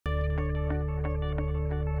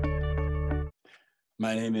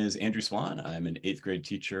My name is Andrew Swan. I'm an 8th grade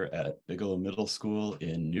teacher at Bigelow Middle School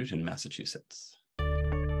in Newton, Massachusetts.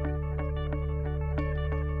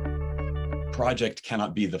 Project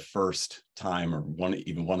cannot be the first time or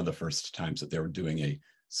even one of the first times that they were doing a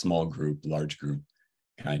small group, large group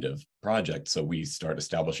kind of project. So we start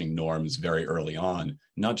establishing norms very early on,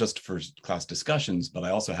 not just for class discussions, but I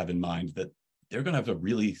also have in mind that they're going to have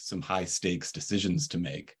really some high stakes decisions to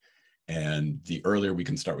make. And the earlier we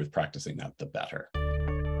can start with practicing that, the better.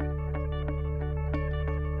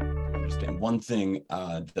 And one thing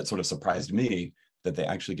that sort of surprised me that they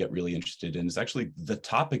actually get really interested in is actually the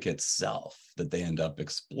topic itself that they end up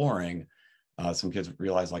exploring. Some kids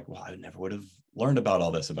realize like, well, I never would have learned about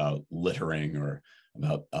all this about littering or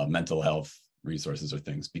about mental health resources or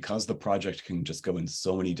things, because the project can just go in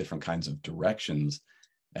so many different kinds of directions.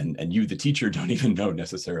 And you, the teacher, don't even know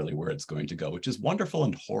necessarily where it's going to go, which is wonderful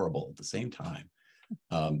and horrible at the same time.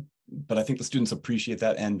 But I think the students appreciate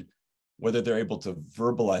that. And whether they're able to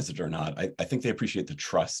verbalize it or not, I think they appreciate the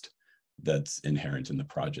trust that's inherent in the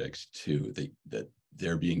project too, that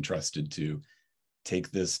they're being trusted to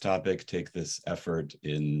take this topic, take this effort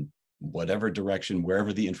in whatever direction,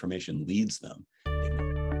 wherever the information leads them.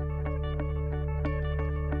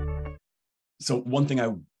 So one thing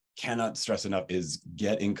I cannot stress enough is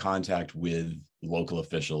get in contact with local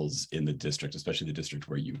officials in the district, especially the district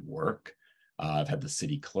where you work. I've had the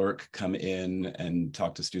city clerk come in and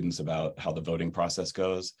talk to students about how the voting process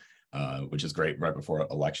goes, which is great right before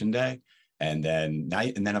election day. And then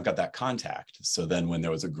I've got that contact. So then when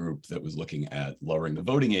there was a group that was looking at lowering the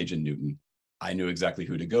voting age in Newton, I knew exactly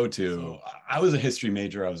who to go to. So I was a history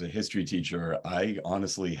major. I was a history teacher. I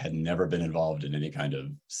honestly had never been involved in any kind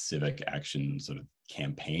of civic action sort of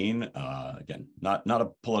campaign. Again, not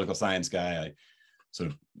a political science guy. I sort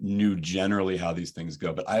of knew generally how these things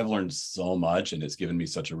go, but I've learned so much, and it's given me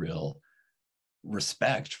such a real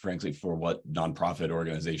respect, frankly, for what nonprofit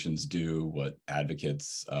organizations do, what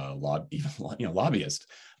advocates, lobbyists,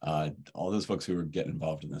 all those folks who are getting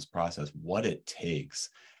involved in this process, what it takes.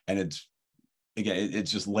 And it's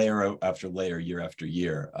just layer after layer, year after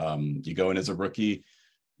year. You go in as a rookie,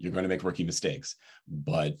 you're going to make rookie mistakes,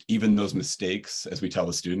 but even those mistakes, as we tell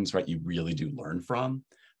the students, right, you really do learn from.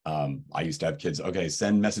 I used to have kids, okay,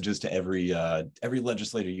 send messages to every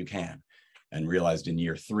legislator you can, and realized in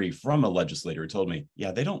year 3 from a legislator who told me,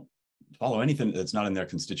 yeah, they don't follow anything that's not in their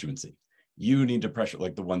constituency. You need to pressure,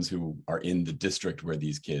 like the ones who are in the district where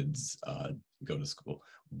these kids go to school,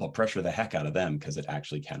 but pressure the heck out of them because it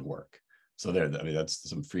actually can work. So that's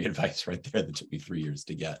some free advice right there that took me 3 years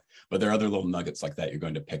to get. But there are other little nuggets like that you're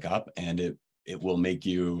going to pick up, and it will make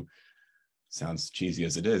you, sounds cheesy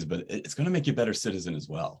as it is, but it's going to make you a better citizen as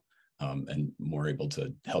well, and more able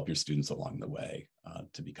to help your students along the way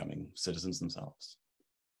to becoming citizens themselves.